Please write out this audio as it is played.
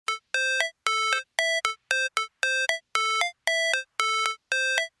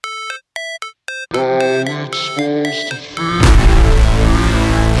it's supposed to feel.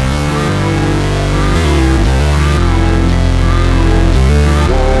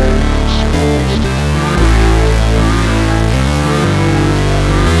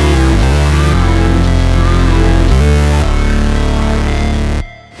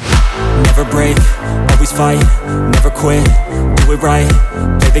 Never break, always fight, never quit, do it right,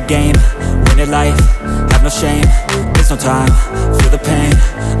 play the game, win it life, have no shame, there's no time, feel the pain,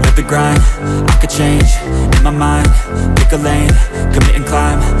 live the grind, I could change, in my mind, pick a lane, commit and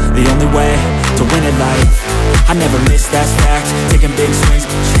climb, the only way to win it life. I never miss, that's fact, taking big swings,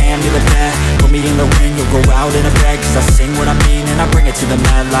 put your hand to the bat, put me in the ring, you'll go out in a bag, cause I sing what I mean and I bring it to the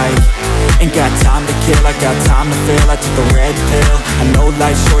mad light. Ain't got time to kill, I got time to feel, I took the red pill, I know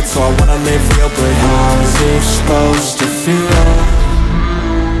life's short so I wanna live real, but how's it supposed to feel?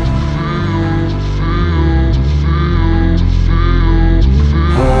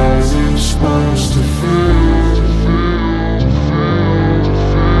 How's it supposed to feel?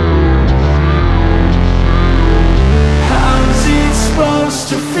 How's it supposed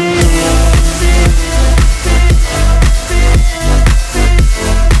to feel?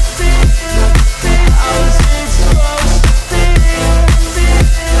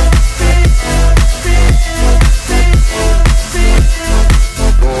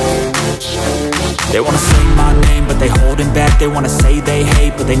 They wanna say my name, but they holding back. They wanna say they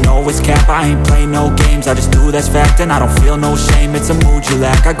hate, but they know it's cap. I ain't play no games, I just do that's fact. And I don't feel no shame, it's a mood you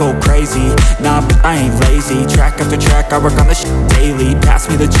lack. I go crazy, nah, but I ain't lazy. Track after track, I work on this shit daily. Pass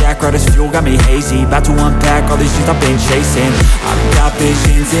me the jack, right as fuel, got me hazy. About to unpack all these things I've been chasing. I've got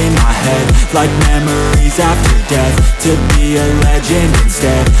visions in my head, like memories after death. To be a legend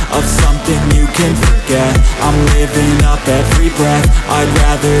instead of something you can forget. I'm living up every breath, I'd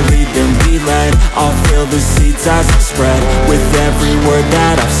rather lead than be led. I'll fill the seats as I spread with every word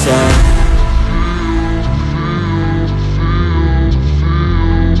that I've said.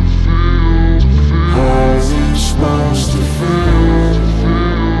 How's it supposed to feel?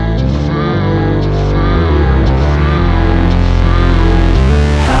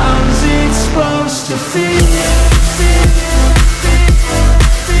 How's it supposed to feel?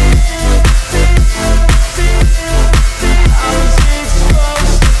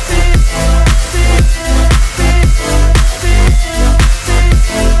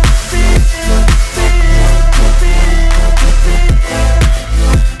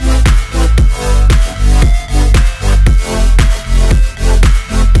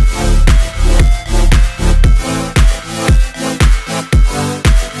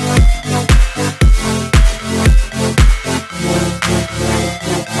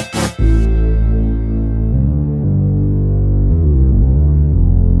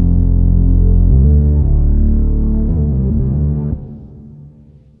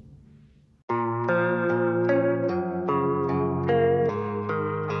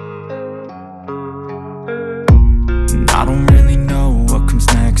 I don't really know what comes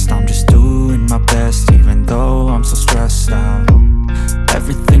next. I'm just doing my best, even though I'm so stressed out.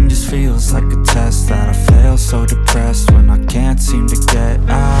 Everything just feels like a test that